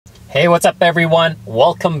Hey, what's up everyone?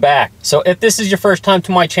 Welcome back. So if this is your first time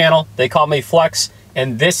to my channel, they call me Flex,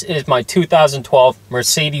 and this is my 2012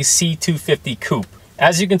 Mercedes C250 Coupe.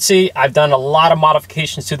 As you can see, I've done a lot of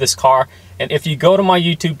modifications to this car, and if you go to my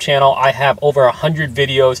YouTube channel, I have over 100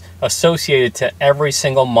 videos associated to every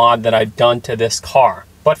single mod that I've done to this car.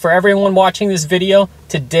 But for everyone watching this video,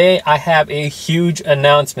 today I have a huge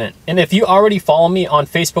announcement. And if you already follow me on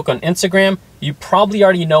Facebook and Instagram, you probably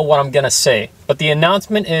already know what I'm gonna say. But the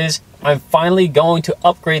announcement is I'm finally going to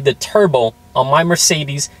upgrade the turbo on my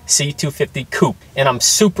Mercedes C250 Coupe. And I'm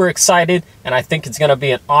super excited, and I think it's gonna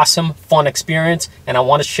be an awesome, fun experience, and I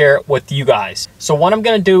wanna share it with you guys. So what I'm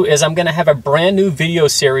gonna do is I'm gonna have a brand new video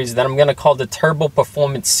series that I'm gonna call the Turbo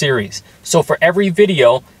Performance Series. So for every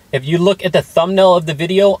video, if you look at the thumbnail of the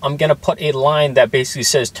video, I'm gonna put a line that basically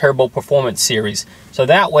says Turbo Performance Series. So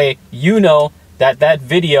that way, you know that that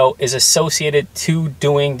video is associated to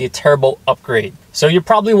doing the turbo upgrade. So you're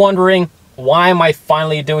probably wondering, why am I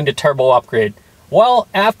finally doing the turbo upgrade? Well,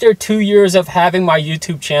 after 2 years of having my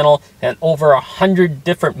YouTube channel and over 100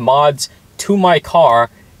 different mods to my car,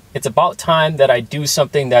 it's about time that I do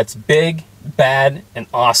something that's big, bad, and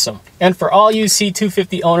awesome. And for all you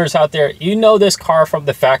C250 owners out there, you know this car from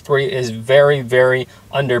the factory is very, very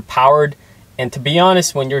underpowered. And to be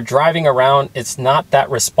honest, when you're driving around, it's not that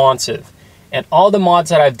responsive. And all the mods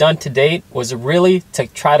that I've done to date was really to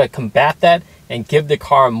try to combat that and give the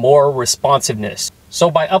car more responsiveness.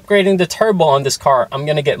 So by upgrading the turbo on this car, I'm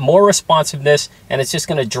gonna get more responsiveness, and it's just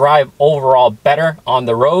gonna drive overall better on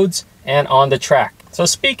the roads and on the track. So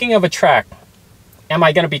speaking of a track, am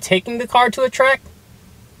I gonna be taking the car to a track?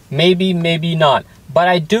 Maybe, maybe not. But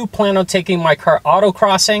I do plan on taking my car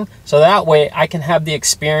autocrossing, so that way I can have the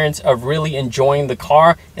experience of really enjoying the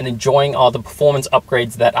car and enjoying all the performance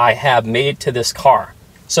upgrades that I have made to this car.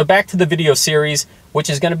 So back to the video series, which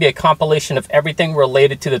is going to be a compilation of everything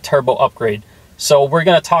related to the turbo upgrade. So we're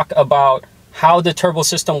going to talk about how the turbo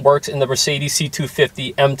system works in the Mercedes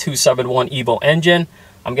C250 M271 EVO engine.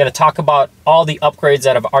 I'm going to talk about all the upgrades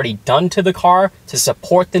that I've already done to the car to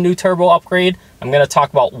support the new turbo upgrade. I'm going to talk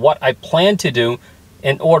about what I plan to do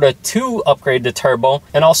in order to upgrade the turbo,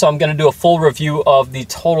 and also I'm going to do a full review of the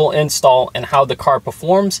total install and how the car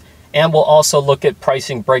performs, and we'll also look at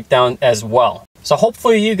pricing breakdown as well. So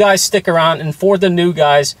hopefully you guys stick around, and for the new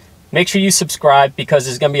guys, make sure you subscribe because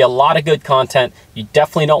there's going to be a lot of good content. You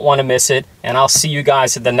definitely don't want to miss it, and I'll see you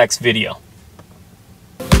guys in the next video.